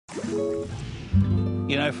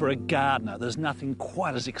You know, for a gardener, there's nothing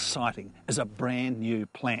quite as exciting as a brand new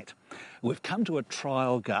plant. We've come to a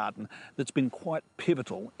trial garden that's been quite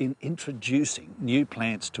pivotal in introducing new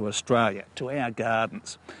plants to Australia, to our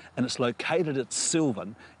gardens. And it's located at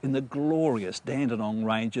Sylvan in the glorious Dandenong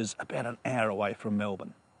Ranges, about an hour away from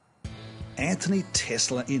Melbourne. Anthony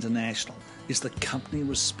Tesla International is the company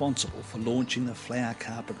responsible for launching the flower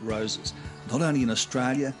carpet roses, not only in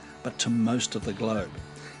Australia, but to most of the globe.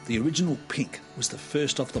 The original pink was the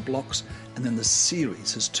first off the blocks, and then the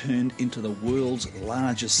series has turned into the world's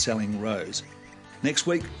largest selling rose. Next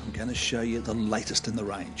week, I'm going to show you the latest in the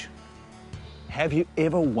range. Have you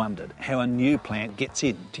ever wondered how a new plant gets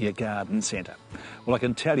into your garden centre? Well, I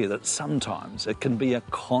can tell you that sometimes it can be a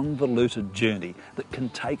convoluted journey that can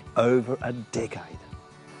take over a decade.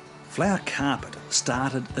 Flower carpet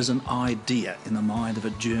started as an idea in the mind of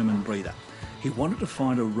a German breeder. He wanted to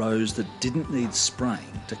find a rose that didn't need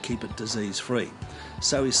spraying to keep it disease-free.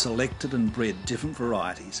 So he selected and bred different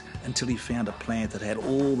varieties until he found a plant that had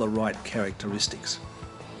all the right characteristics.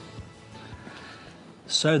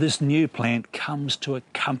 So this new plant comes to a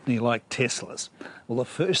company like Tesla's. Well, the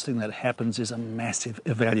first thing that happens is a massive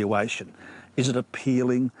evaluation. Is it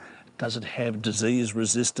appealing? Does it have disease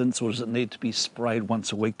resistance, or does it need to be sprayed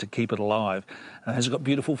once a week to keep it alive? Has it got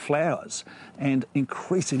beautiful flowers? And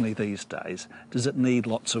increasingly these days, does it need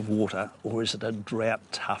lots of water, or is it a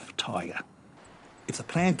drought-tough tiger? If the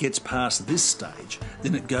plant gets past this stage,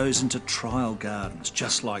 then it goes into trial gardens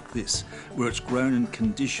just like this, where it's grown in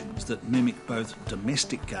conditions that mimic both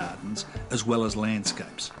domestic gardens as well as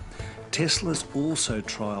landscapes. Tesla's also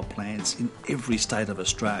trial plants in every state of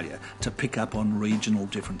Australia to pick up on regional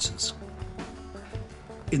differences.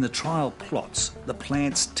 In the trial plots, the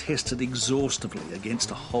plant's tested exhaustively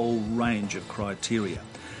against a whole range of criteria,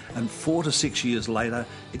 and 4 to 6 years later,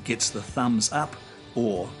 it gets the thumbs up,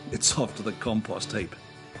 or it's off to the compost heap.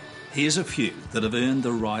 Here's a few that have earned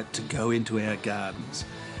the right to go into our gardens.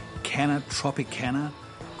 Canna Tropicana,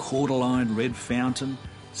 Cordyline Red Fountain,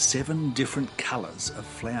 7 different colours of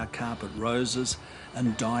flower carpet roses,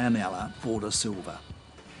 and Dianella Border Silver.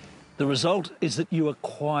 The result is that you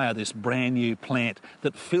acquire this brand new plant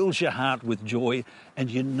that fills your heart with joy, and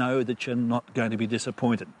you know that you're not going to be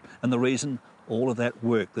disappointed. And the reason? All of that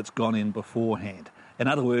work that's gone in beforehand. In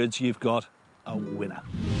other words, you've got a winner.